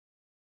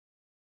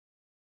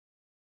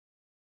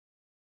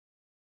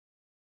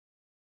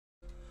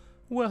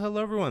Well,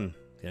 hello everyone.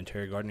 The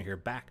Ontario Gardener here,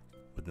 back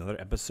with another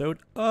episode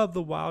of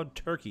the Wild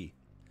Turkey.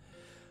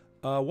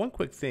 One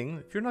quick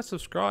thing, if you're not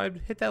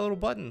subscribed, hit that little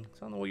button. I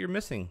don't know what you're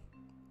missing,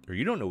 or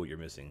you don't know what you're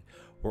missing.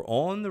 We're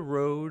on the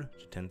road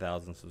to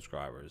 10,000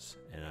 subscribers,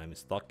 and I'm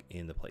stuck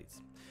in the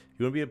plates. If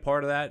you want to be a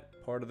part of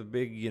that, part of the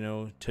big,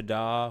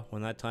 ta-da,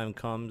 when that time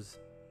comes,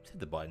 hit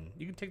the button.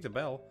 You can take the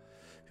bell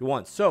if you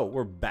want. So,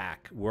 we're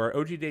back. We're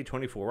OG Day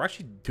 24. We're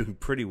actually doing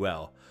pretty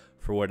well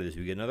for what it is.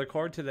 We get another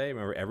card today.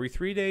 Remember, every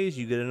 3 days,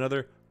 you get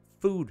another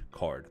food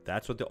card.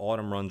 That's what the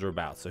autumn runs are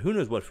about. So, who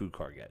knows what food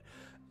card you get.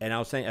 And I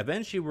was saying,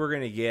 eventually we're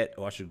going to get,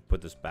 I should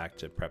put this back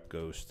to Prep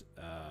Ghost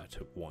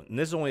to 1. And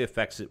this only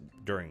affects it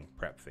during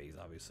prep phase,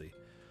 obviously.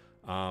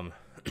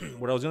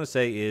 What I was going to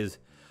say is,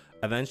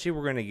 eventually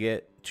we're going to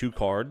get 2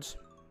 cards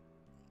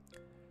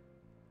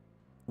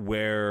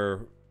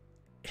where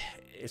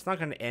it's not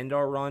going to end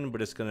our run, but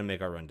it's going to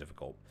make our run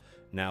difficult.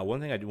 Now,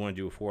 one thing I do want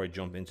to do before I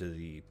jump into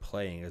the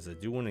playing is I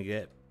do want to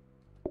get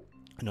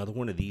another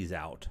one of these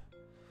out,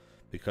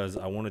 because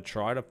I want to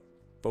try to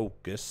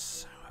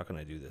focus. How can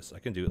I do this? I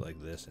can do it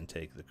like this and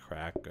take the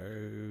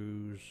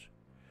crackers,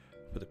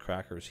 put the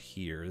crackers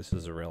here. This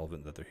is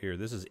irrelevant that they're here.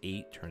 This is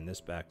 8. Turn this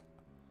back.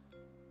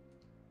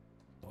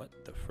 What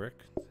the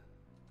frick?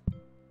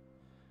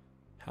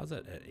 How's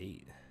that at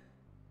 8?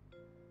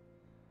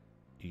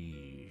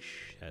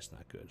 Eesh, that's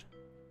not good.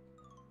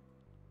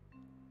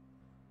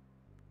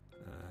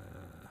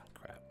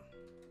 Crap.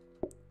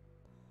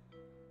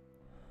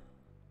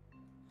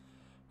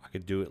 I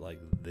could do it like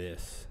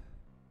this.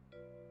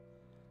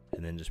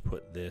 And then just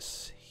put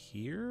this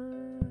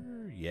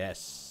here.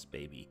 Yes,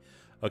 baby.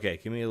 Okay,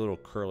 give me a little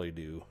curly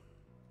do.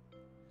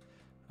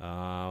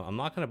 I'm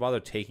not gonna bother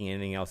taking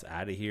anything else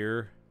out of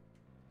here.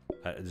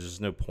 There's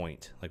just no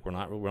point. Like we're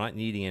not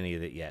needing any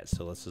of it yet.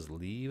 So let's just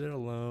leave it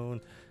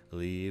alone.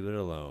 Leave it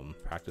alone.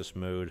 Practice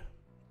mode.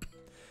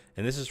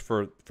 And this is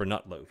for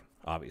nut loaf,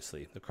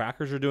 obviously. The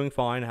crackers are doing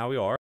fine. How we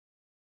are.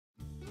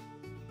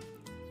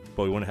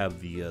 But we want to have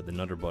the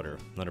nutter butter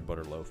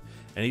loaf.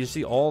 And you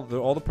see all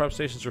the prep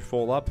stations are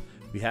full up.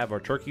 We have our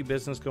turkey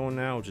business going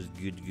now, which is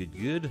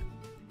good.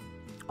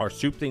 Our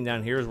soup thing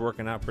down here is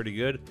working out pretty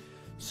good.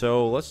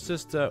 So let's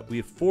just we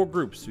have 4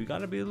 groups. We got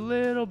to be a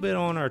little bit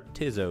on our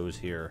tizzos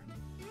here,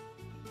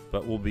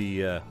 but we'll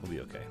be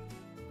okay.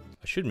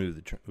 I should move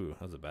the ooh,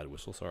 that was a bad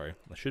whistle. Sorry.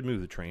 I should move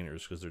the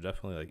trainers because they're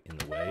definitely like in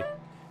the way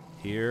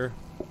here.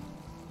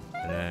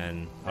 And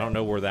then I don't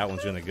know where that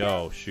one's gonna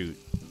go. Shoot.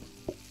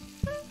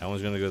 That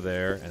one's going to go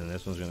there, and then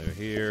this one's going to go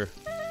here.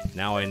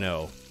 Now I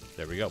know.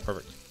 There we go.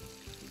 Perfect.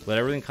 Let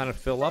everything kind of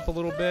fill up a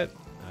little bit.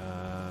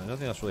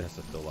 Nothing else really has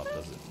to fill up,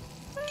 does it?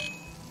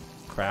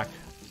 Crack.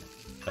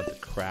 Got the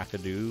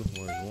crack-a-doo.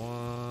 Where's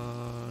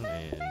one?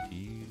 And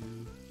you.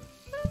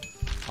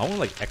 I want,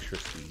 like, extra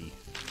speedy.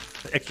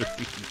 Extra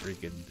speedy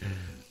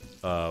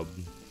freaking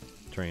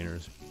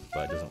trainers.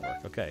 But it doesn't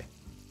work. Okay.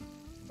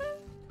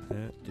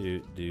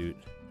 Dude.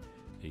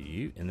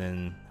 You. And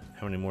then,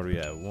 how many more do we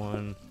have?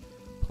 1.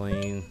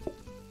 Plain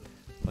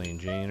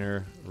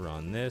Janer. We're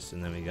on this,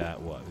 and then we got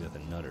what? We got the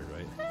nutter,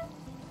 right?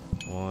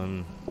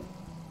 1,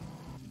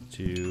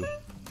 2,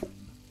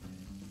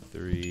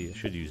 3. I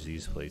should use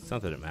these plates.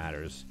 Not that it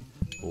matters.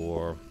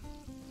 4,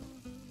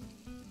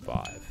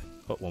 5.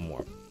 Oh, 1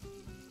 more.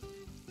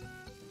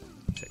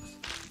 6.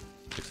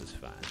 6 is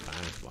fine.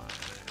 Fine is fine.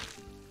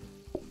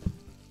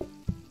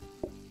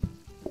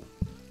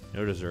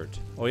 No dessert.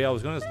 Oh yeah, I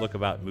was going to look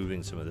about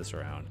moving some of this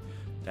around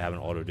to have an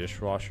auto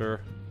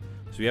dishwasher.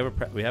 So we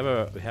have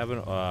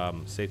a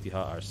safety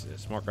hut, our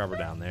smart grabber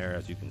down there,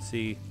 as you can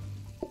see.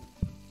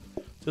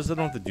 Just I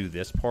don't have to do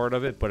this part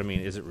of it, but I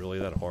mean, is it really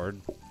that hard?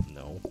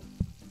 No.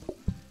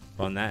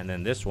 Run that, and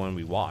then this one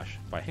we wash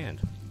by hand.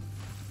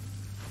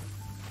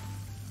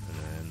 And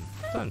then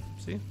done.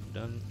 See,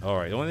 done. All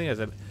right. The only thing is,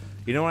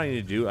 you know what I need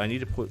to do? I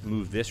need to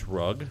move this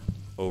rug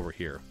over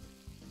here.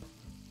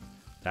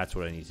 That's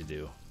what I need to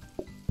do.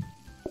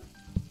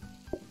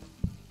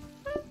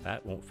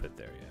 That won't fit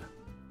there yet.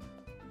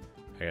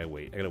 I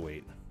gotta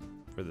wait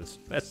for this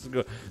mess to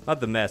go. Not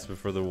the mess, but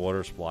for the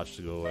water splotch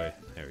to go away.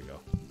 There we go.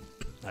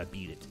 I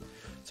beat it.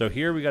 So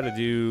here we gotta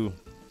do.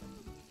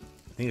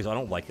 The thing is, I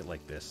don't like it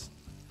like this.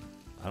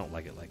 I don't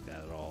like it like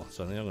that at all.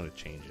 So I think I'm gonna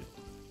change it.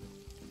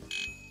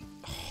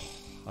 Oh,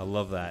 I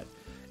love that.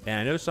 And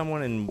I know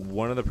someone in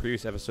one of the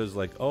previous episodes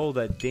like, oh,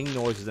 that ding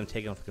noise is them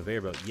taking off the conveyor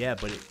belt. Yeah,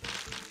 but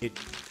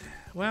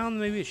well,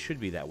 maybe it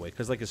should be that way,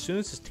 because like as soon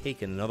as it's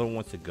taken, another one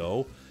wants to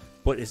go.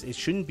 But it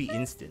shouldn't be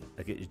instant.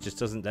 Like it just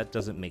doesn't. That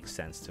doesn't make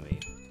sense to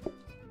me.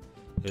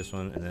 This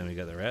one, and then we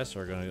got the rest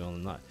are going to go on the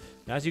nut.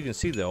 Now, as you can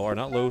see, though, our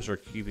nut loaves are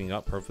keeping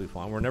up perfectly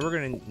fine. We're never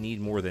going to need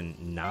more than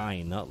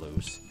 9 nut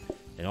loaves.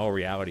 In all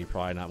reality,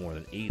 probably not more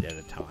than 8 at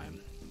a time.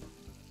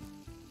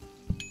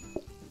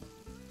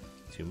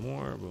 2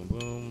 more. Boom,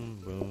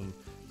 boom, boom.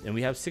 And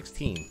we have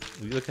 16.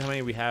 We look at how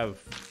many we have.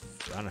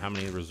 I don't know how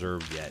many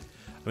reserved yet.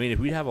 I mean, if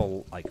we have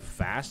like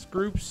fast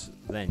groups,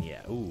 then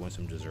yeah. Ooh, want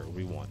some dessert? What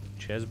do we want?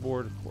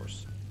 Chessboard, of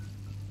course.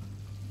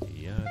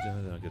 Yeah,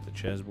 I'll get the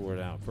chessboard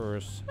out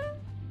first.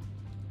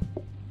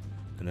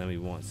 And then we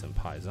want some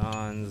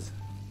paisans.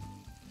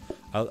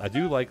 I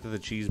do like that the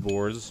cheese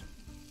boards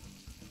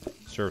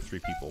serve 3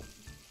 people.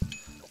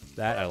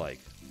 That I like.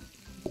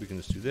 We can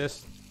just do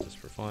this just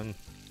for fun.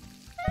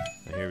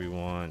 And here we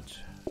want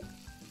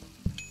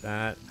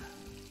that,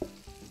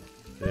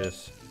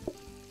 this,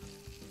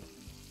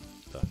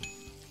 done.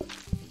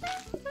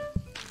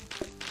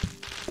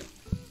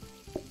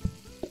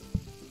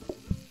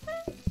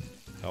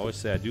 I always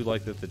say I do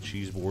like that the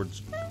cheese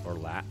boards are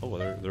oh,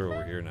 they're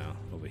over here now.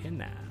 Over here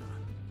now.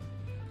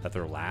 That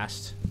they're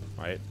last,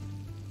 right?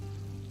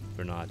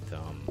 They're not,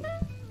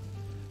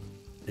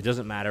 it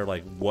doesn't matter,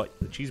 like, what,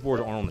 the cheese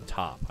boards aren't on the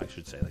top, I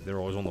should say. Like, they're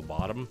always on the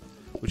bottom,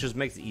 which just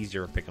makes it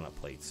easier picking up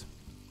plates.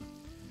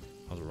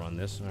 I'll run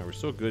this. All right, we're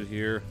still good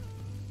here.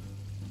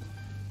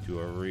 Do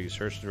our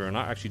research. We're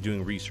not actually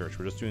doing research.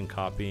 We're just doing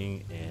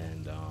copying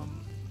and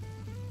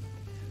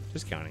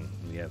discounting.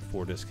 We have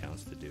 4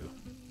 discounts to do.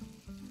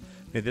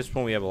 At this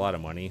point, we have a lot of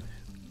money.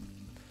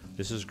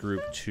 This is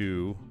group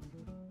 2.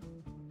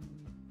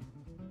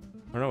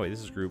 Oh, no, wait,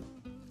 this is group...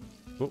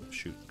 Oh,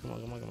 shoot. Come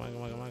on, come on, come on,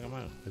 come on, come on, come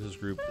on. This is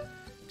group...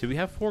 Did we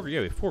have 4?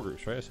 Yeah, we have 4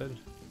 groups, right? I said.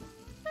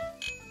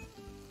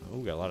 Oh,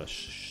 we got a lot of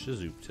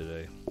shizoop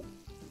today.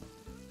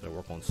 Gotta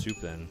work on soup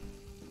then.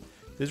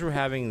 This we're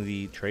having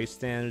the tray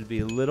stand would be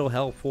a little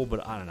helpful,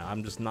 but I don't know.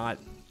 I'm just not...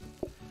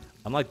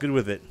 I'm not good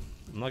with it.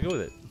 I'm not good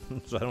with it,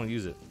 so I don't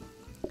use it.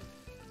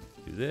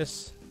 Do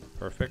this.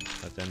 Perfect.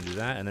 Let them do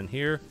that. And then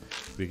here,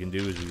 what we can do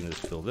is we can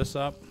just fill this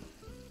up.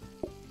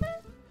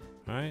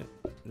 Alright.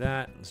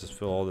 That. Let's just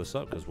fill all this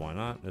up, because why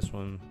not? This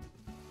one's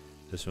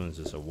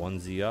just a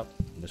onesie up.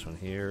 And this one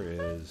here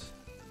is...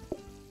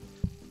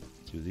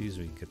 Do these,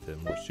 we can get the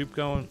more soup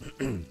going.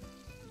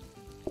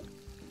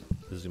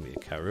 This is going to be a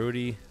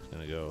carroti. It's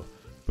going to go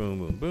boom,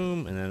 boom,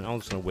 boom. And then I'm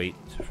just going to wait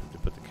to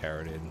put the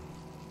carrot in.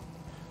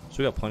 So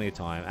we got plenty of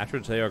time. After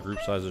today, our group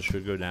sizes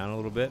should go down a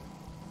little bit.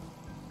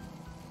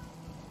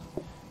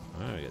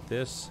 Alright, we got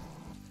this.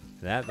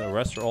 That, the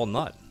rest are all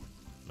nut.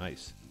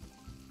 Nice.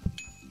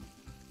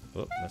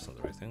 Oh, that's not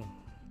the right thing.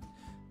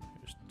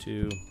 There's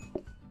 2.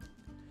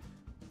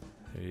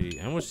 3.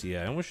 I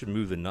almost should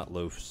move the nut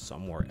loaf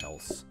somewhere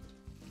else.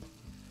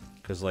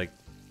 Because, like,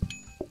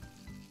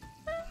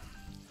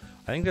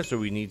 I think that's what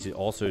we need to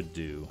also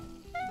do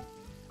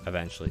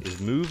eventually, is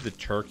move the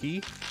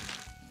turkey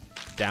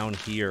down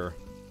here.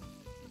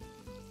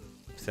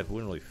 Except it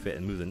wouldn't really fit,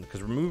 and move the,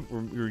 because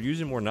we're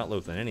using more nut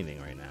loaf than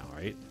anything right now,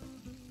 right?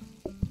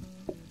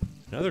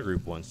 Another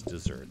group wants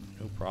dessert.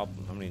 No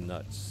problem. How many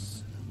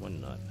nuts?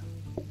 1 nut.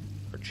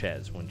 Or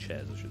ches. 1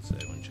 ches, I should say.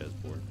 1 ches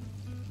board.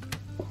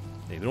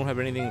 Okay, we don't have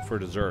anything for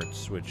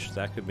desserts, which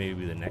that could maybe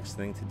be the next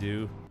thing to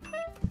do.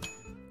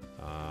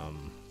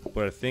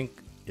 But I think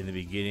in the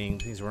beginning,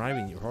 things we're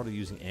hardly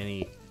using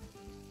any.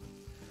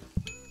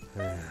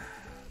 I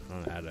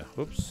don't know how to.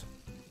 Whoops.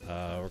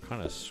 We're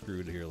kind of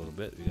screwed here a little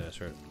bit. We gotta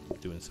start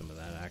doing some of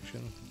that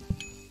action.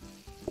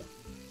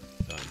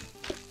 Done.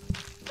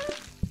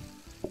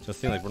 So the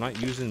thing, like, we're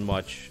not using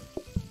much.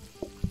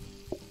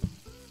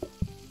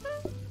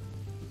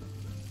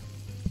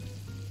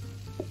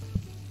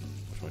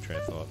 What's my train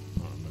of thought? I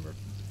don't remember.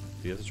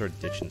 We have to start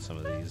ditching some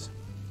of these.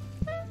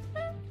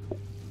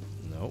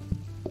 Nope.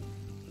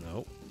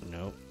 Nope.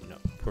 Nope. Nope.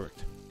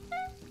 Perfect.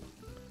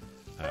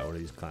 Alright, what do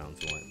these clowns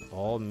want?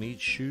 All meat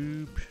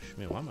soup.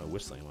 Man, why am I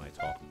whistling when I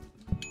talk?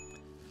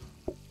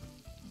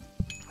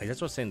 Like,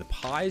 that's what I was saying. The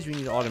pies we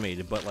need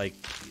automated, but, like,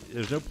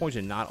 there's no point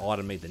to not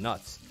automate the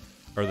nuts.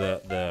 Or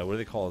the what do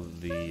they call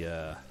it?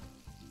 The,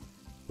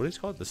 what do they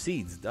call it? The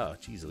seeds. Duh.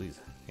 Jeez Louise.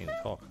 I can't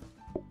even talk.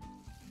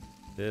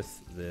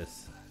 This,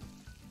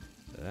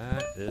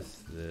 that, this,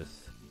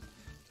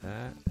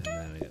 that, and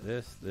then we got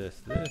this.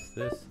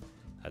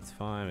 That's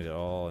fine. We got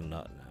all a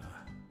nut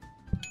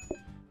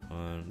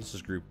now. This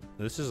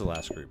is the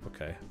last group.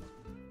 Okay.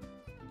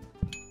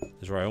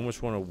 This is where I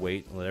almost want to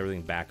wait and let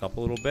everything back up a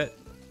little bit.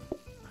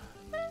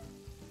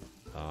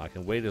 I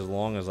can wait as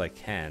long as I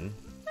can.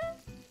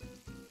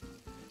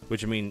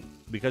 Which, I mean,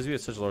 because we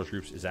have such large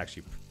groups, is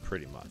actually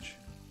pretty much.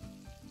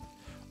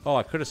 Oh,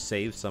 I could have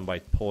saved some by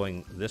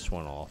pulling this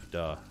one off.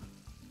 Duh.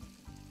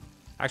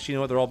 Actually, you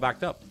know what? They're all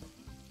backed up.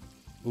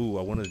 Ooh,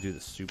 I wanted to do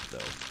the soup, though.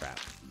 Crap.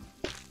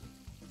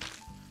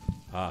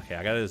 Okay,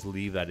 I gotta just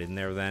leave that in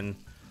there then.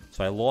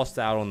 So I lost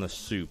out on the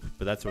soup,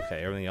 but that's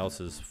okay. Everything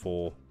else is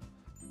full.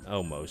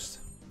 Almost.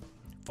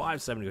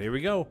 570. Here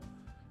we go.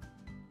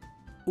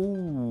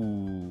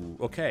 Ooh.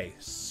 Okay,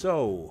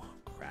 so...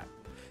 Crap.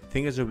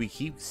 Thing is that we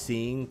keep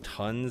seeing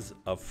tons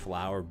of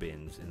flour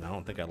bins, and I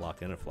don't think I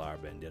locked in a flour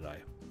bin, did I?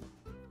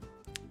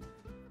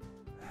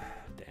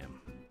 Damn.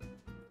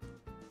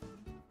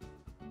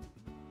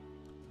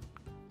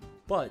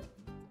 But,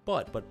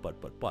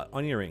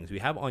 onion rings. We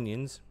have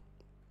onions.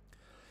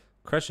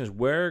 Question is,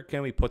 where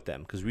can we put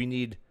them? Because we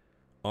need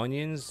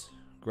onions,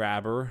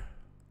 grabber,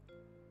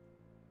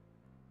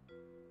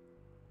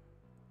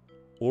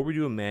 or we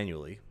do them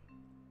manually.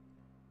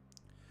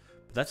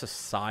 But that's a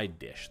side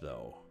dish,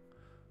 though.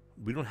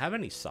 We don't have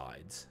any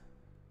sides.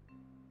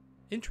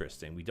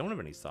 Interesting. We don't have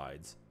any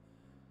sides.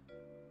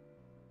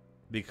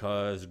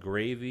 Because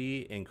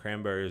gravy and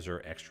cranberries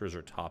are extras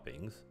or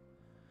toppings.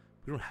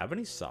 We don't have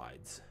any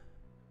sides.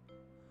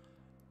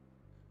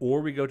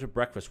 Or we go to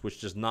breakfast,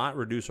 which does not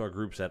reduce our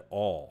groups at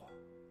all.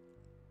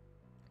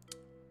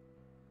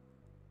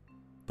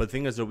 But the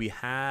thing is that we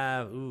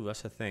have... Ooh,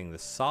 that's the thing. The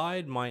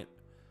side might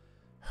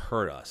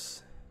hurt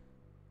us.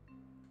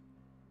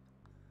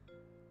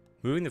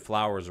 Moving the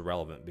flower is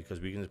irrelevant because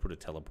we can just put a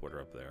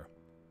teleporter up there.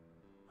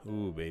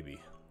 Ooh,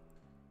 baby.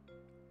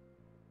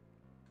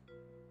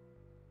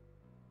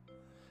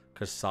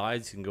 Because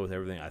sides can go with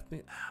everything. I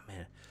think... Ah,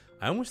 man.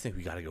 I almost think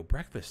we got to go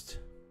breakfast.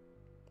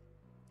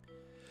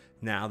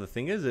 Now, the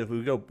thing is, if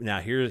we go...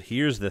 Now,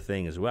 here's the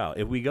thing as well.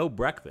 If we go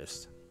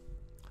breakfast,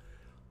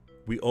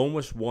 we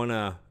almost want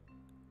to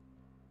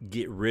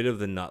get rid of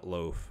the nut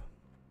loaf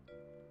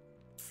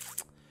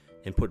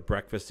and put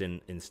breakfast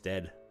in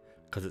instead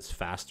because it's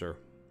faster.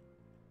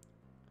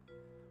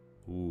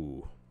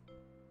 Ooh.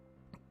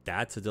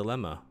 That's a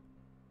dilemma.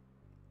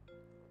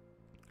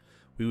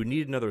 We would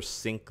need another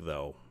sink,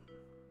 though.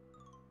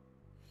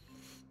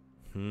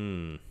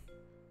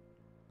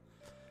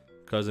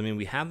 Because, I mean,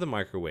 we have the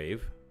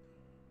microwave.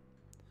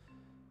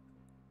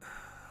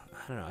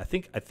 I don't know.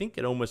 I think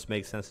it almost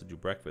makes sense to do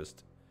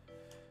breakfast,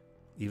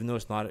 even though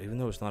it's not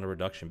a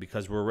reduction,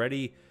 because we're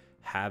already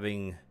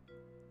having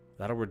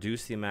that'll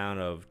reduce the amount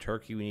of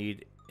turkey we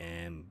need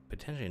and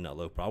potentially nut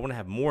loaf. But I want to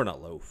have more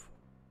nut loaf.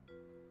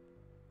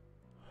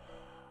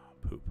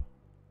 Poop.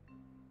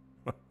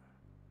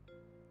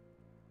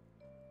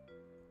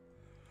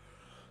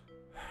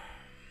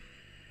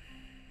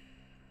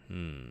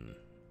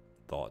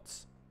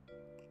 Thoughts.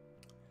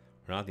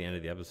 We're not at the end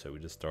of the episode. We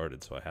just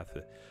started, so I have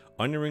to.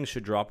 Onion rings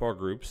should drop our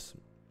groups,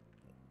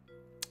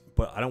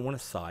 but I don't want a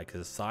side because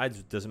the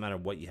sides doesn't matter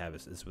what you have.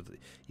 It's with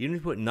even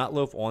if you put nut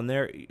loaf on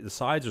there, the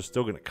sides are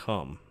still gonna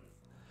come.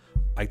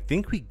 I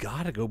think we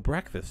gotta go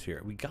breakfast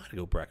here. We gotta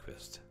go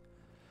breakfast,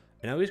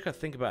 and I always gotta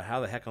think about how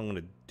the heck I'm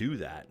gonna do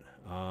that.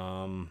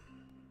 All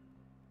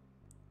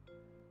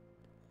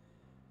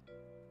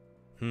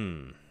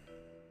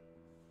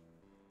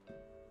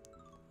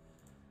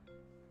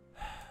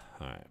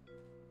right.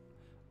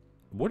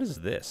 What is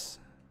this?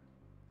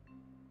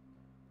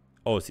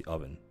 Oh, it's the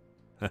oven.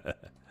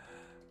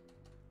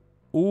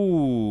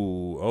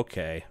 Ooh,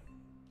 okay.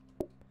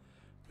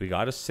 We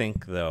got a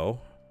sink, though.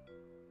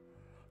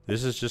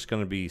 This is just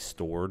going to be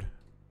stored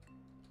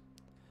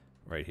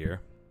right here.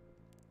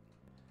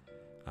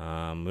 We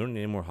don't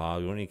need any more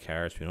hogs. We don't need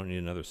carrots. We don't need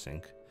another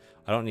sink.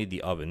 I don't need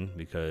the oven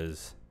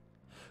because,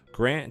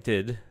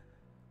 granted...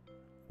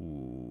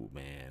 Ooh,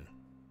 man.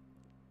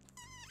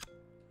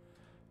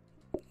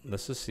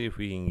 Let's just see if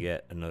we can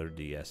get another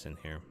DS in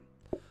here.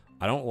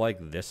 I don't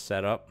like this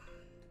setup.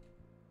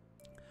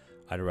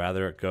 I'd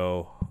rather it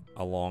go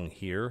along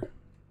here.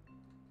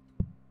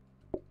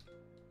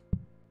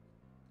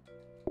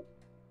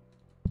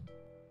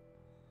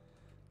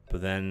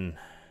 But then...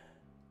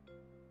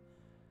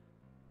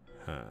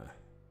 Crap.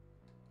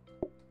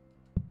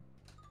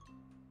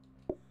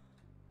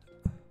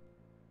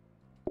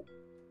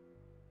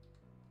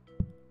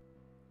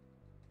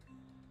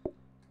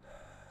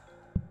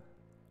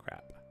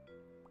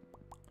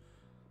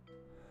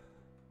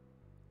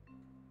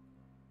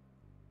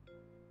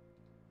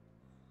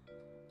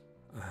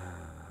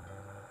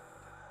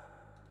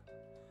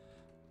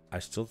 I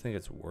still think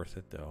it's worth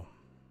it, though.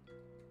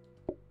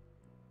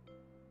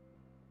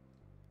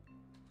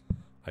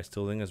 I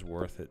still think it's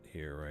worth it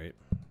here, right?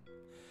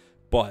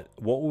 But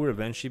what would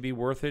eventually be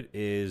worth it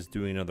is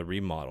doing another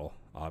remodel,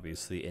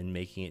 obviously, and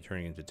making it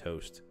turning into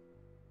toast.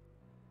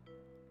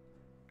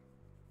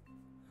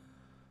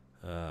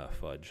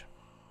 Fudge.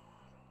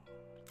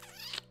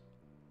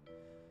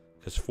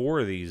 Because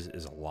 4 of these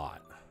is a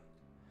lot.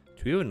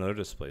 Do we have another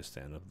display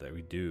stand up there?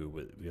 We do,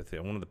 but we have to,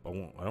 I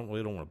don't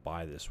really want to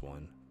buy this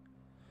one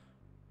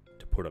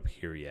to put up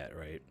here yet,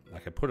 right?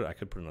 Like I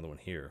could put another one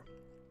here.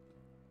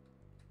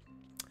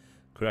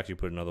 Could actually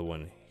put another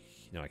one.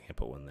 No, I can't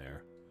put one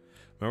there.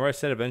 Remember I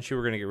said eventually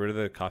we're going to get rid of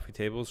the coffee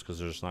tables because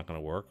they're just not going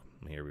to work?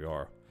 And here we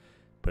are.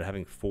 But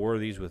having 4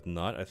 of these with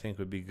nut I think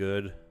would be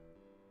good.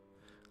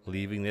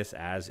 Leaving this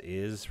as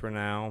is for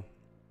now.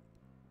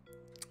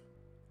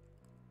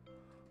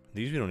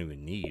 These we don't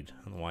even need.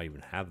 I don't know why I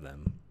even have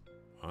them,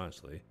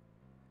 honestly.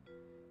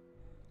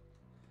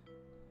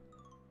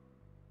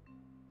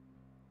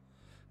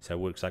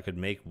 So I could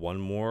make one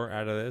more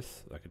out of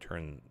this. I could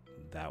turn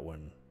that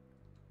one.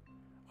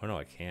 Oh no,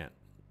 I can't.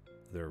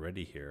 They're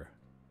already here.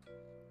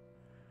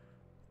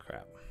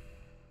 Crap.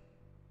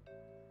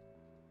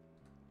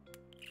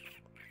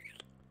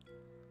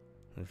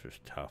 This is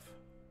tough.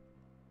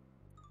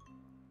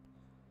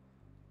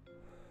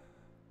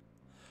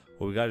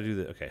 Well, we got to do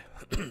the okay.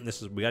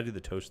 We got to do the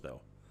toast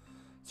though.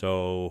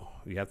 So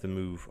we have to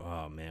move.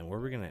 Oh man, where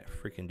are we gonna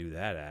freaking do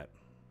that at?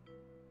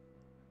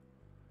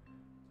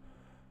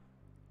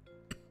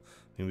 I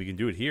mean, we can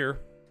do it here,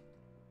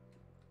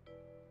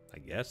 I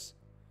guess.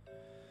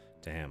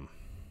 Damn.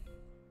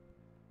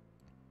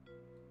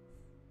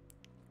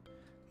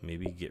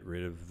 Maybe get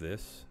rid of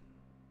this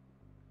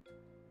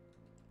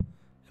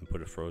and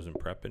put a frozen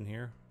prep in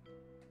here.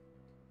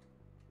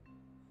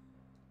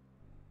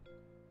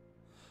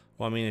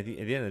 Well, I mean, at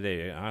the end of the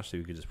day, honestly,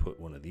 we could just put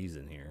one of these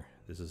in here.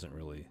 This isn't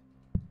really...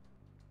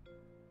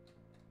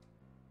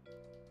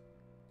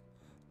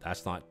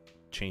 That's not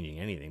changing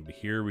anything. But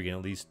here we can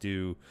at least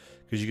do...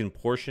 Because you can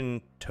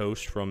portion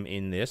toast from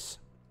in this.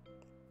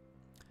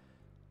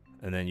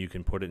 And then you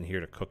can put it in here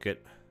to cook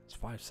it. It's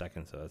 5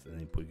 seconds, so and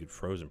then you could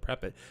frozen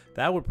prep it.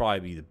 That would probably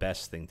be the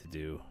best thing to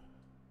do.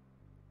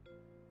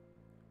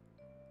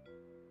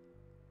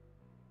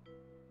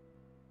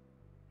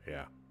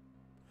 Yeah.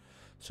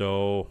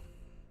 So...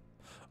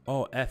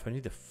 Oh, F, I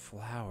need the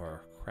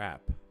flour.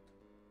 Crap.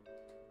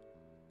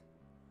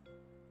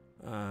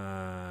 But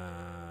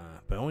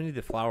I only need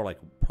the flour like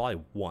probably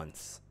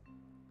once.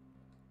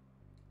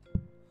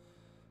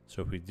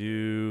 So if we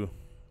do...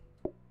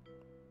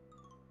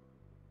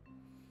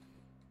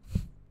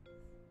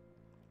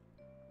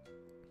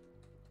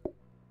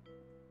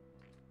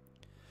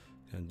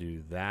 Gonna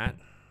do that.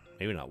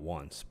 Maybe not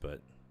once, but...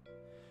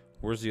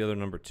 Where's the other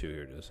number 2?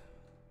 Here it is.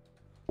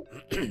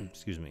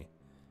 Excuse me.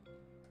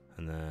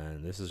 And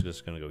then this is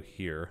just going to go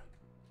here.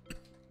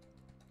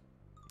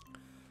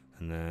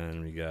 And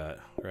then we got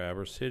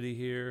Grabber City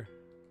here.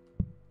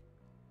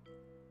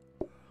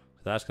 So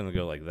that's going to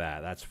go like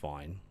that. That's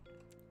fine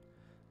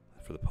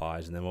for the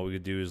pies. And then what we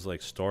could do is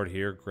like start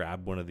here,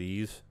 grab one of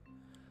these,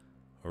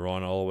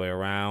 run all the way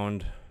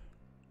around.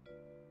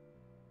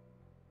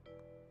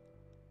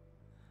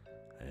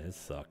 And it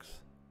sucks.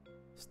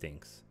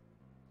 Stinks.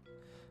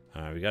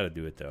 All right, we got to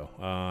do it though.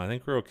 I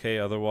think we're okay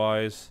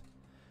otherwise.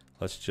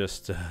 Let's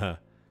just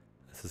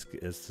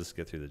let's just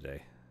get through the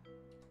day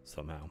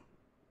somehow.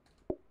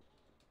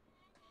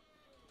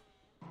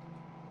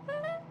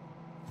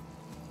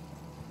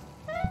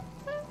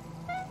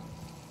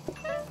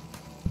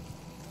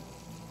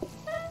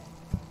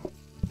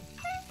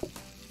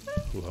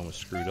 Ooh, I almost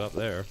screwed up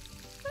there.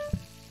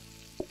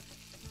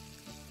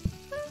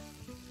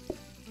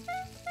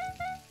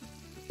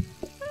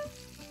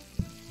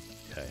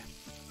 Okay.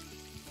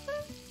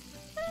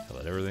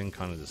 Let everything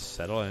kind of just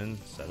settle in,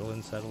 settle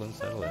in, settle in,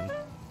 settle in.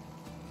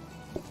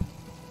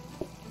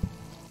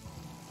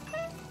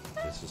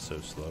 This is so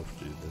slow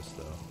to do this,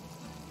 though.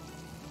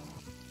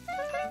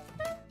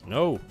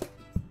 No!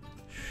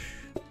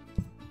 Shh.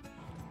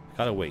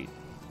 Gotta wait.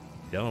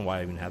 I don't know why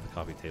I even have the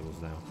coffee tables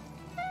now.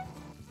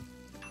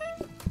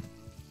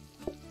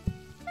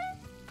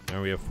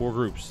 Now we have 4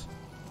 groups.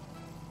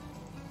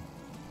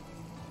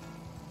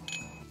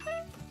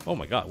 Oh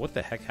my god, what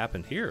the heck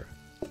happened here?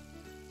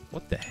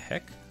 What the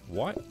heck?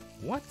 What?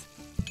 What?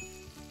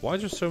 Why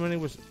is there so many?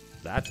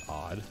 That's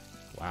odd.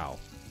 Wow.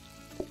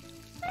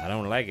 I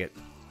don't like it.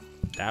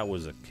 That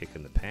was a kick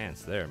in the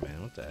pants there,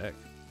 man. What the heck?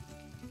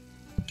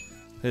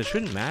 It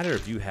shouldn't matter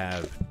if you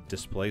have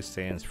display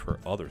stands for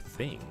other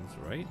things,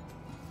 right?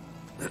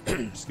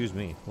 Excuse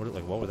me. What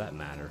would that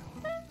matter?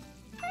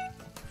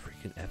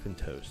 Freaking effing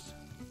toast.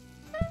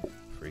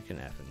 Freaking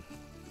effing.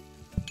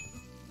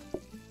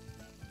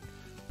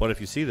 But if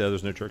you see though,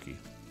 there's no turkey.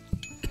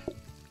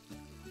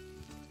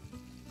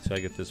 So I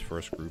get this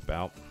first group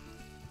out.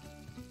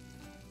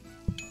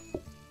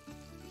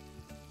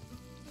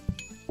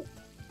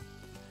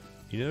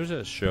 You know, there's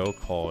a show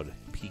called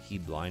Peaky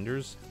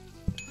Blinders.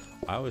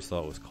 I always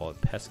thought it was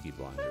called Pesky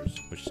Blinders,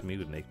 which to me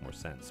would make more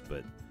sense,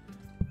 but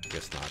I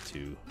guess not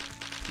to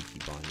Peaky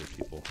Blinder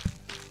people.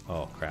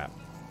 Oh crap.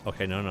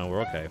 Okay, no,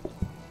 we're okay.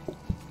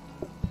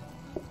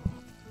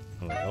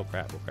 I'm like, oh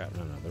crap,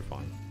 no, they're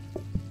fine.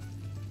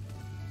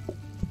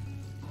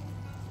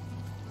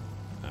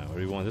 What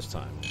do you want this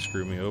time?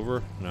 Screw me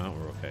over? No,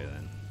 we're okay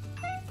then.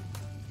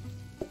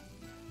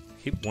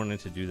 I keep wanting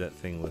to do that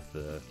thing with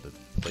the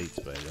plates,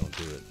 but I don't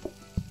do it.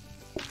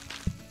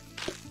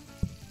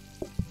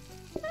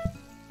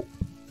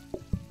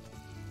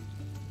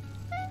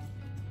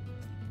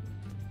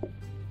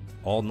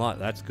 All nut,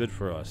 that's good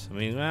for us. I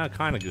mean,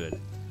 kind of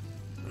good.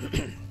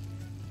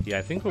 Yeah,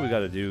 I think what we got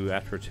to do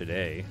after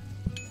today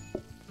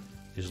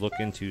is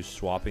look into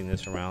swapping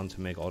this around to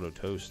make auto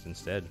toast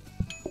instead.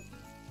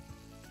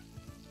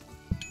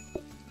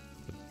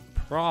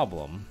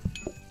 Problem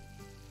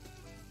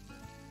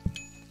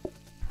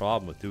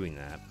with doing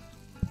that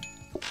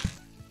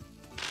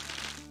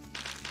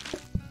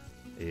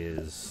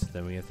is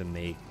then we have to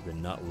make the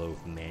nut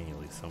loaf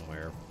manually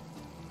somewhere.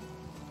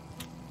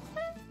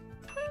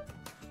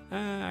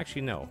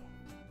 Actually, no.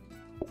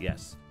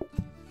 Yes.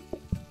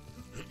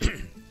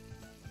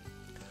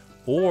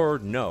 Or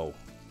no.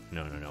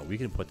 No. We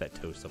can put that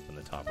toast up on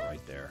the top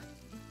right there.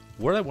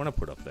 What do I want to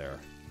put up there?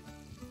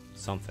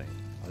 Something.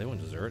 Oh, they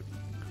want dessert?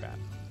 Crap.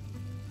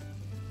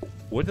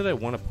 What did I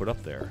want to put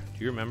up there?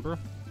 Do you remember?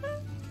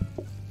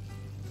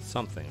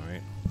 Something,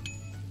 right?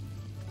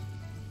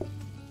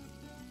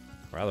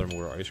 Rather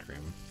more ice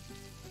cream.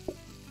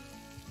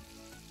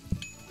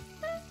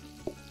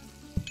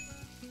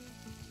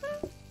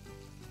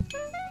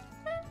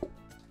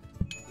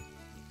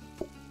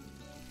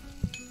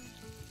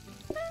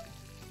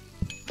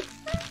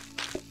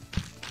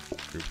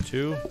 Group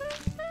 2.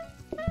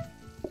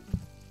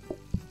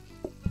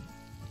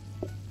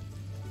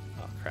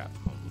 Oh crap,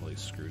 I'm really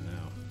screwed now.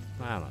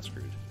 I'm not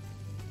screwed.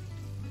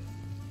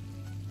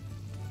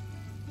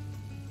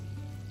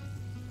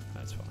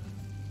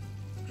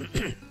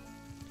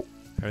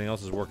 Everything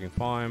else is working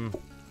fine.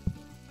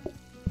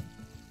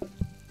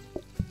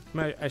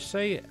 I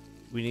say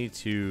we need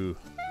to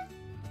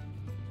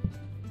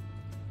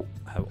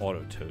have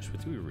auto toast,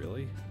 but do we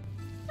really?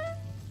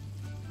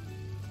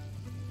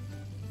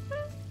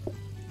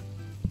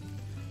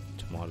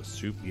 Tomato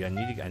soup. Yeah,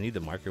 I need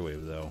the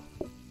microwave though.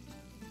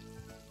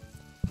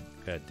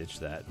 Gotta ditch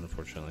that,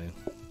 unfortunately.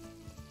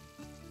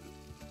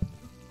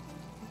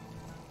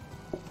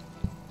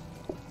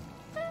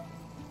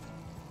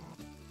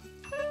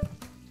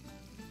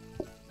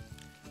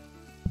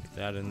 Get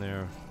that in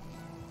there.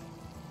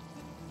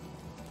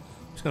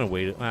 Just gonna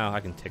wait. Well,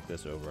 I can tick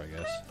this over, I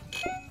guess.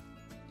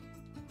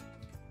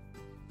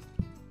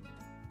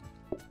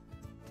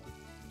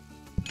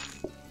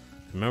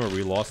 Remember,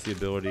 we lost the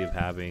ability of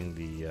having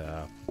the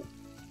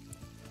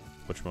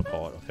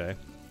whatchamacallit, okay?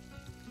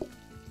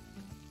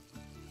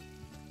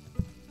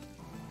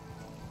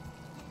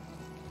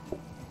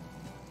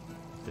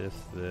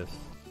 This,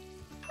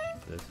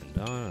 and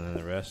done, and then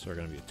the rest are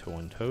gonna be a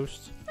one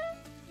toast.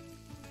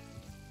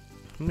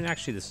 I mean,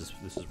 actually, this is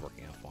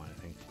working out fine, I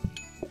think.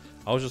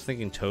 I was just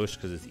thinking toast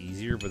because it's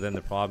easier, but then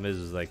the problem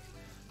is like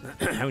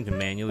having to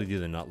manually do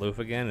the nut loaf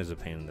again is a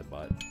pain in the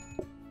butt.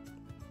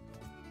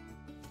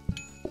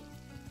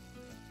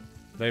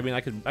 Like, I mean, I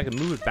could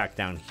move it back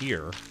down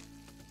here.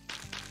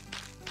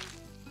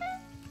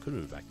 Could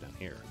move it back down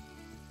here,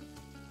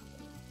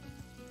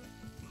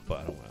 but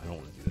I don't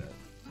want to do that.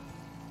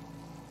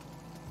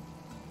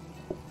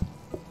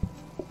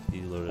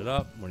 You load it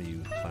up. What do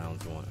you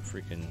clowns want? A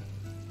freaking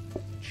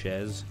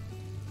ches.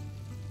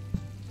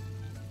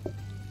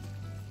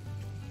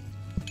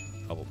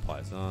 Couple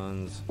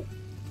pythons.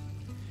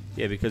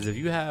 Yeah, because if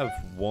you have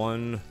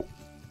one,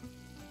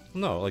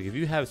 no, like if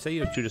you have, say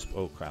you have two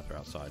oh crap, they're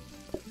outside.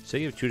 Say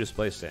you have two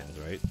display stands,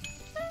 right?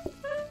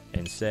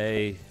 And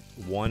say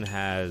one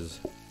has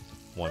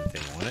one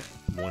thing on it,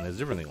 one has a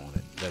different thing on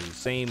it. That's the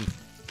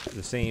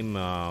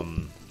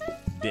same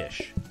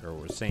dish,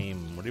 or the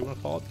same, what do you want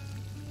to call it?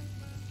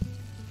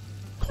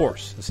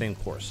 Course, the same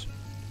course.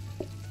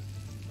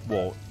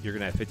 Well, you're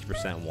gonna have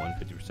 50% one,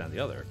 50% the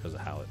other because of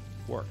how it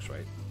works,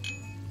 right?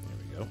 There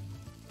we go.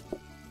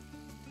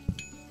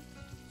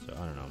 So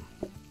I don't know.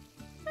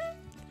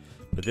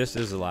 But this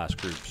is the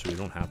last group, so we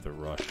don't have to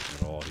rush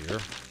at all here.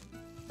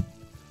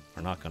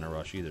 We're not going to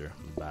rush either,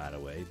 by the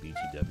way.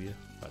 BTW,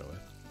 by the way.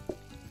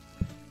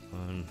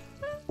 1,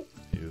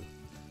 2.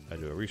 I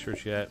do a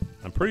research yet.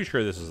 I'm pretty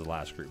sure this is the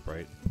last group,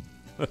 right?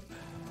 I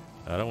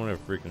don't want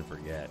to freaking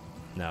forget.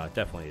 No, it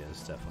definitely is.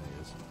 Definitely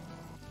is.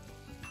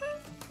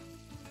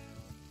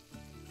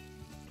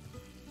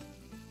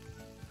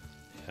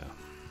 Yeah.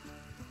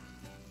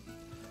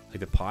 Like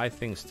the pie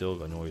thing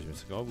still annoys me.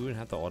 It's like, oh, we wouldn't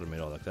have to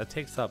automate all that. That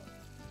takes up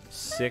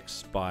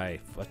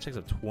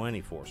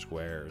 24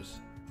 squares.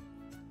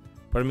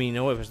 But I mean, you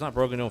know, if it's not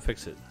broken, don't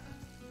fix it.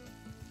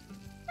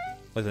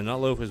 Like the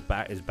nut loaf is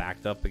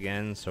backed up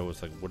again, so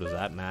it's like, what does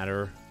that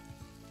matter?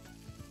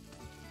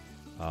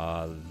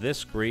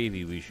 This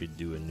gravy, we should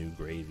do a new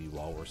gravy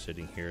while we're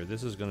sitting here.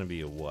 This is going to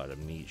be a what? A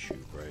meat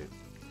shoot, right?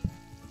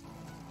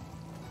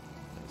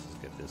 Let's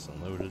just get this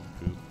unloaded.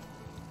 Poop.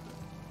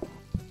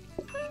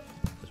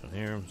 This one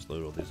here. Let's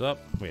load all these up.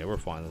 Yeah, we're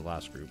fine. The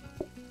last group.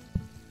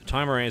 The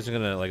timer isn't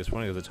going to, like, it's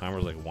funny because the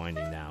timer's like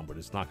winding down, but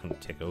it's not going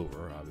to tick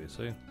over,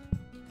 obviously.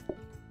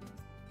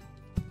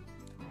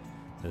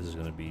 This is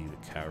going to be the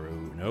caro.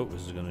 Nope,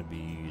 this is going to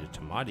be the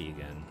tamati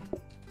again.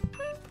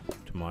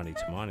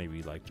 Tamati,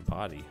 we like the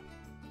potty.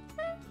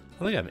 I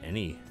don't think I have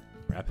any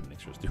rapid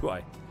mixers, do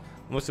I?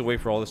 I'm just gonna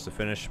wait for all this to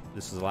finish.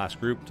 This is the last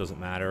group, doesn't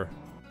matter.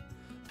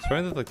 It's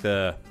funny that like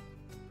the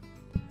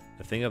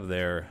thing up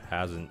there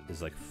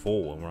is like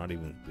full,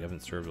 and we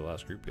haven't served the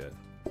last group yet.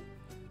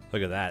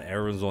 Look at that,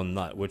 everyone's on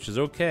nut, which is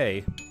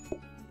okay.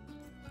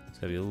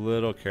 Just gotta be a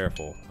little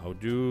careful. I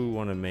do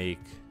want to make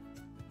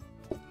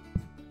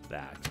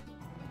that.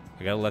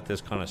 I gotta let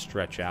this kind of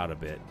stretch out a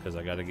bit because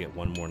I gotta get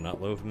one more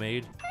nut loaf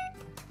made,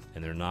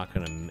 and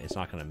it's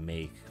not gonna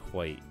make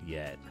quite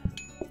yet.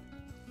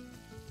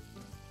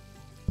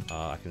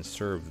 I can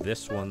serve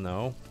this one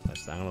though.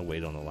 I'm gonna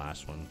wait on the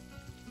last one.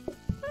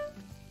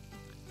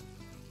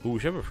 Ooh, we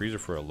should have a freezer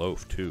for a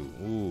loaf too.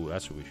 Ooh,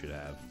 that's what we should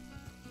have.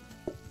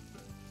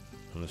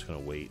 I'm just gonna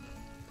wait.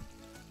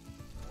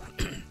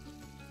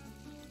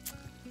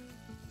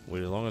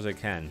 Wait as long as I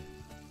can,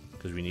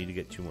 because we need to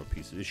get 2 more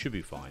pieces. It should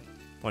be fine.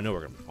 Oh, I know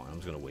we're gonna be fine. I'm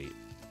just gonna wait.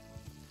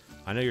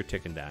 I know you're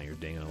ticking down. You're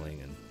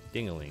ding-a-ling-ing.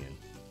 Ding-a-ling-ing.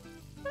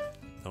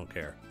 Don't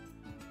care.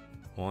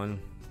 1,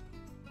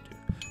 2.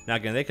 Now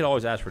again, they could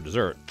always ask for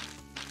dessert,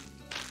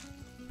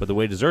 but the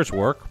way desserts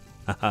work,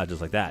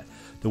 just like that.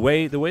 The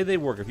way they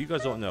work, if you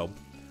guys don't know,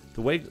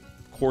 the way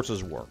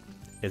courses work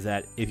is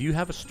that if you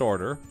have a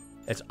starter,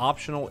 it's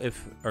optional.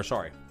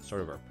 Start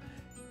over.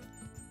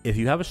 If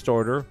you have a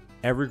starter,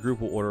 every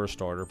group will order a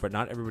starter, but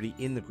not everybody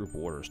in the group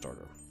will order a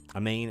starter.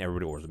 A main,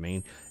 everybody orders a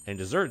main, and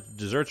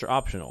desserts are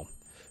optional.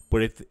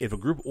 But if a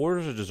group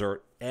orders a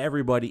dessert,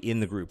 everybody in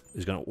the group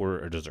is going to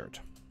order a dessert.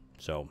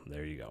 So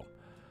there you go.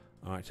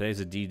 All right, today's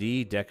a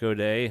DD Deco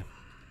Day.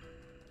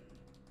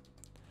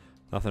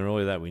 Nothing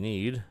really that we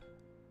need.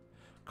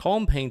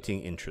 Calm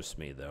painting interests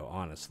me, though,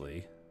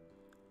 honestly.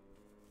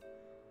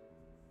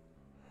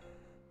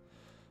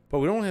 But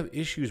we don't have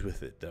issues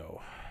with it,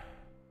 though.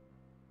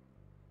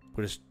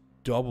 But it's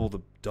double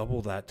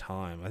that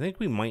time. I think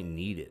we might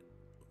need it.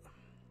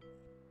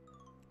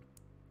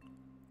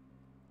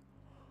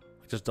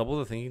 Does double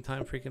the thinking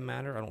time freaking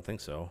matter? I don't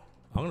think so.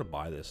 I'm gonna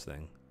buy this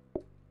thing.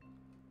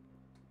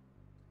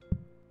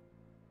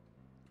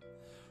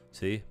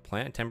 See,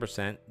 plant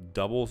 10%,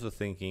 doubles the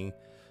thinking.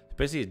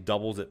 Basically, it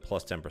doubles it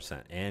plus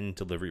 10% and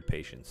delivery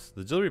patience.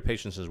 The delivery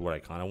patience is what I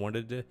kind of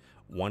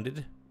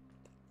wanted.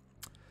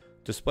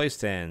 Display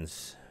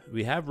stands.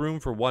 We have room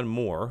for one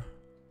more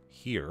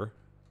here.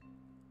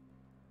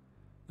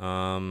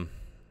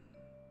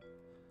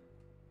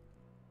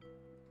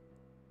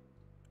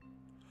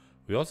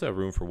 We also have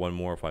room for one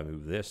more if I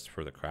move this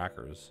for the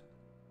crackers.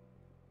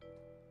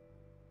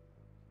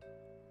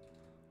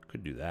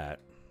 Could do that.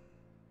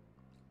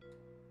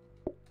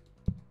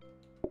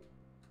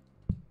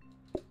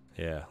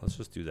 Yeah, let's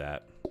just do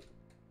that.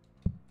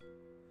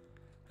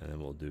 And then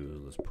we'll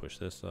do, let's push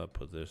this up,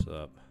 put this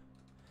up.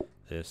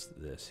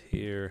 This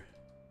here.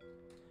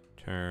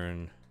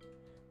 Turn.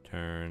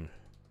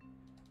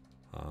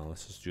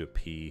 Let's just do a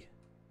P.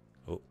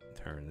 Oh,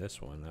 turn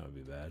this one. That would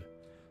be bad.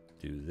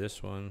 Do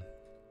this one.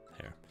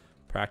 There.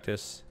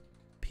 Practice.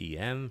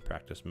 PM.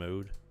 Practice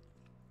mode.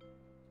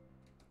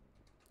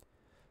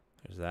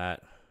 There's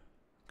that.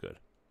 Good.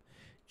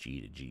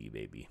 G to G,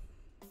 baby.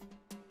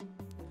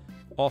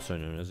 Also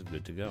known as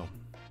good to go.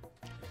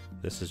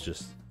 This is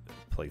just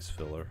place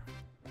filler.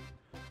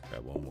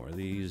 Grab one more of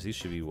these. These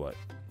should be what?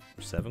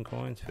 7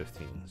 coins?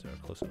 15. So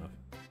close enough.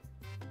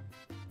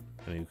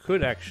 I mean, we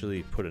could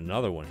actually put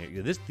another one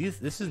here. This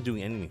isn't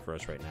doing anything for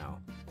us right now.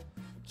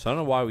 So I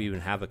don't know why we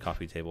even have the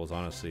coffee tables,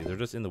 honestly. They're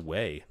just in the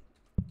way.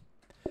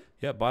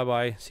 Yeah,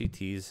 bye-bye,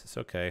 CTs. It's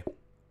okay.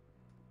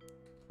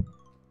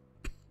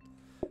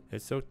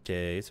 It's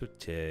okay. It's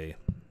okay.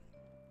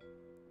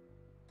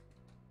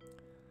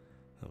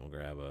 And we'll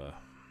grab a...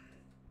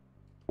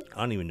 I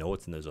don't even know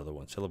what's in those other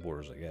ones. Chiller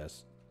borders, I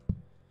guess.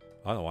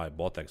 I don't know why I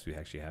bought that because we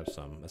actually have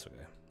some. That's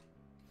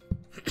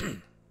okay.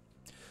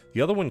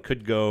 The other one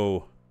could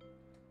go...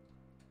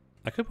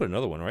 I could put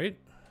another one, right?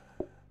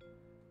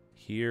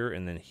 Here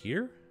and then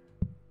here?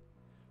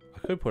 I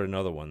could put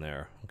another one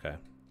there. Okay.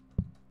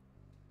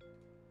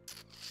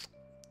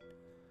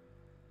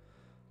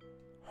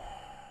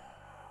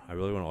 I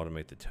really want to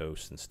automate the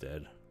toast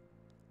instead.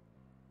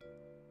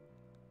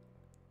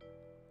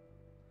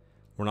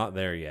 We're not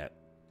there yet.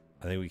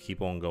 I think we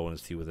keep on going and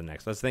see what the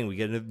next. That's the thing. We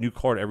get a new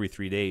card every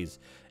 3 days,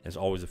 and it's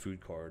always a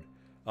food card.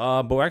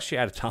 But we're actually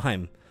out of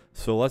time.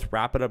 So let's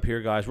wrap it up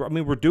here, guys.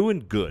 We're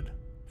doing good.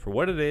 For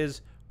what it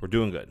is, we're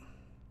doing good.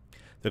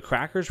 The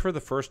crackers for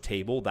the first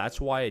table, that's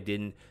why I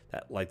didn't,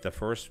 like the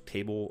first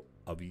table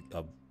of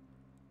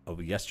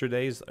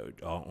yesterday's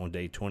on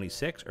day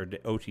 26 or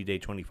OT day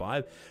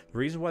 25. The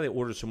reason why they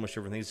ordered so much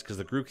different things is because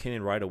the group came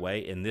in right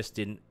away and this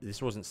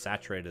wasn't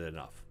saturated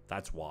enough.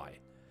 That's why.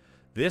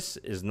 This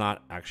is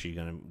not actually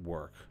going to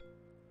work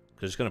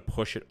because it's going to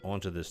push it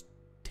onto this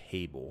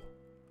table.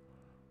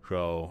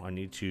 So I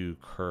need to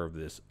curve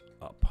this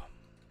up.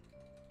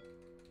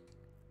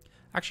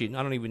 Actually,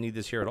 I don't even need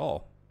this here at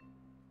all.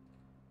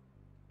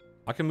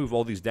 I can move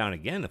all these down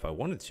again if I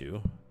wanted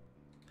to.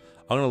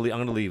 I'm gonna leave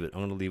it.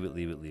 I'm gonna leave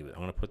it. I'm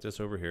gonna put this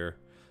over here.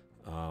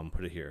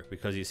 Put it here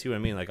because you see what I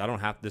mean. Like I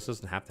don't have. This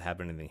doesn't have to have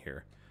anything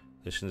here.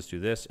 This can just do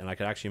this, and I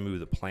could actually move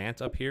the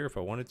plant up here if I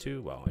wanted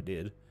to. Well, I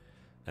did,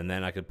 and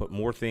then I could put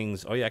more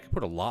things. Oh yeah, I could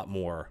put a lot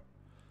more.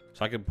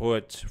 So I could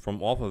put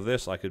from off of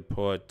this. I could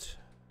put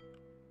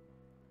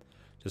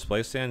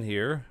display stand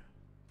here.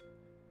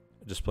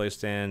 Display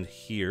stand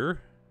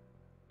here.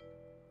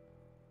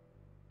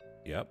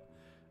 Yep.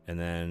 And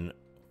then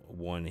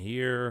one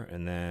here,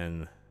 and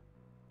then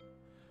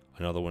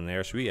another one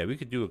there. So yeah, we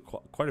could do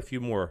quite a few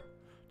more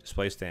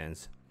display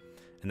stands.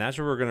 And that's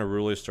where we're going to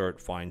really start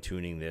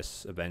fine-tuning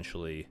this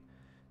eventually.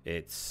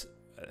 It's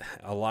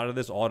a lot of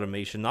this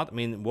automation.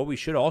 What we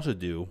should also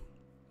do,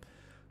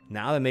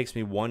 now that makes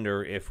me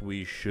wonder if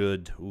we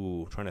should,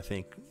 trying to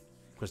think,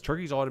 because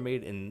turkey's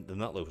automated and the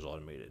nut loaf is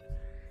automated.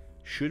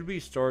 Should we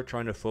start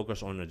trying to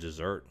focus on a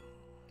dessert?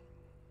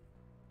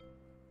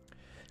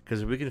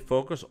 Because if we can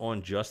focus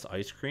on just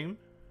ice cream,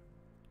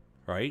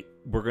 right,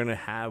 we're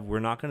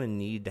not going to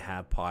need to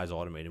have pies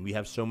automated. We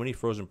have so many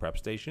frozen prep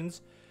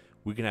stations.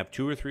 We can have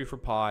 2 or 3 for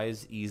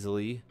pies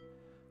easily.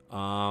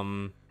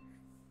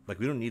 Like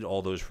we don't need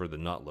all those for the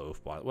nut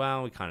loaf. But,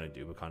 well, we kind of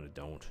do, but kind of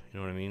don't. You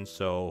know what I mean?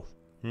 So,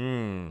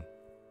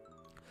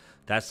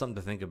 that's something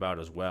to think about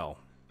as well.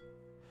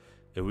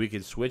 If we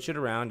could switch it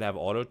around to have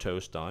auto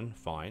toast done,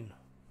 fine.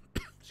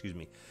 Excuse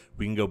me.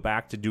 We can go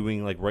back to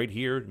doing like right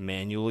here,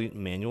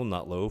 manual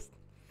nut loaf,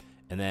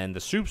 and then the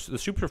soups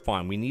are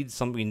fine. We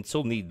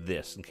still need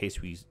this in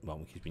case we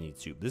need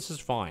soup. This is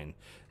fine.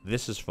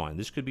 This is fine.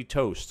 This could be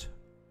toast.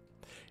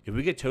 If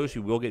we get toast,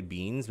 we will get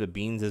beans, but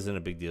beans isn't a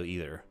big deal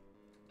either.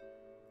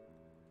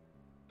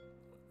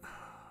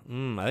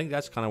 I think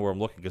that's kind of where I'm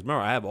looking because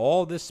remember I have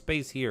all this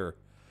space here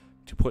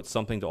to put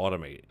something to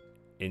automate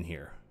in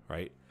here,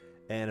 right?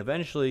 And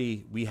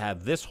eventually we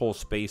have this whole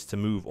space to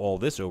move all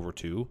this over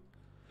to.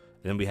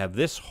 And then we have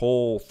this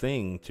whole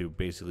thing to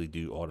basically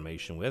do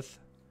automation with.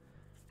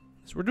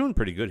 So we're doing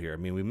pretty good here. I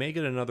mean, we may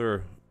get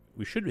another,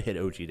 we should hit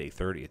OT day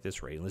 30 at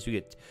this rate, unless you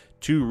get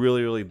two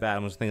really, really bad.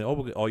 I'm just thinking, oh,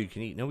 we'll get all you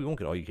can eat. No, we won't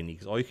get all you can eat,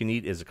 because all you can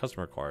eat is a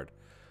customer card.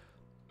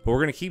 But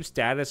we're going to keep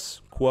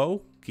status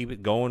quo, keep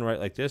it going right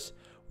like this.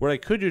 What I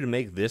could do to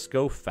make this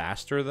go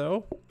faster,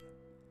 though,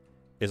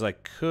 is I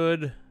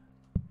could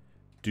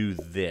do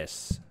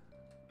this.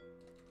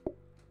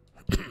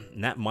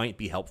 And that might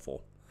be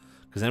helpful,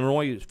 because then we're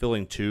only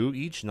filling 2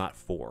 each, not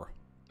 4.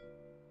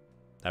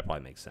 That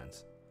probably makes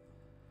sense.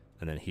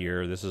 And then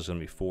here, this is going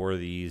to be 4 of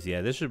these.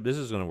 Yeah, this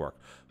is going to work.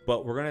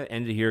 But we're going to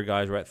end it here,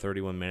 guys. We're at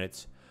 31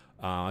 minutes.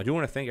 I do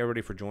want to thank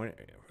everybody for joining.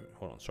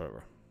 Hold on, sorry.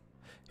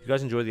 If you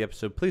guys enjoyed the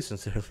episode, please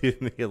consider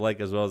leaving me a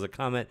like as well as a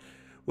comment.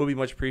 Will be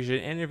much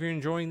appreciated. And if you're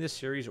enjoying this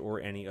series or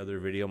any other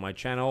video on my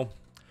channel,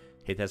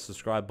 hit that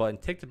subscribe button.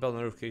 Tick the bell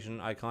notification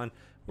icon.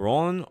 We're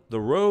on the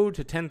road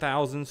to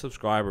 10,000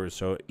 subscribers,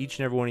 so each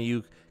and every one of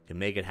you can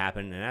make it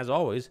happen. And as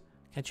always,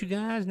 catch you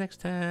guys next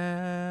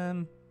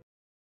time.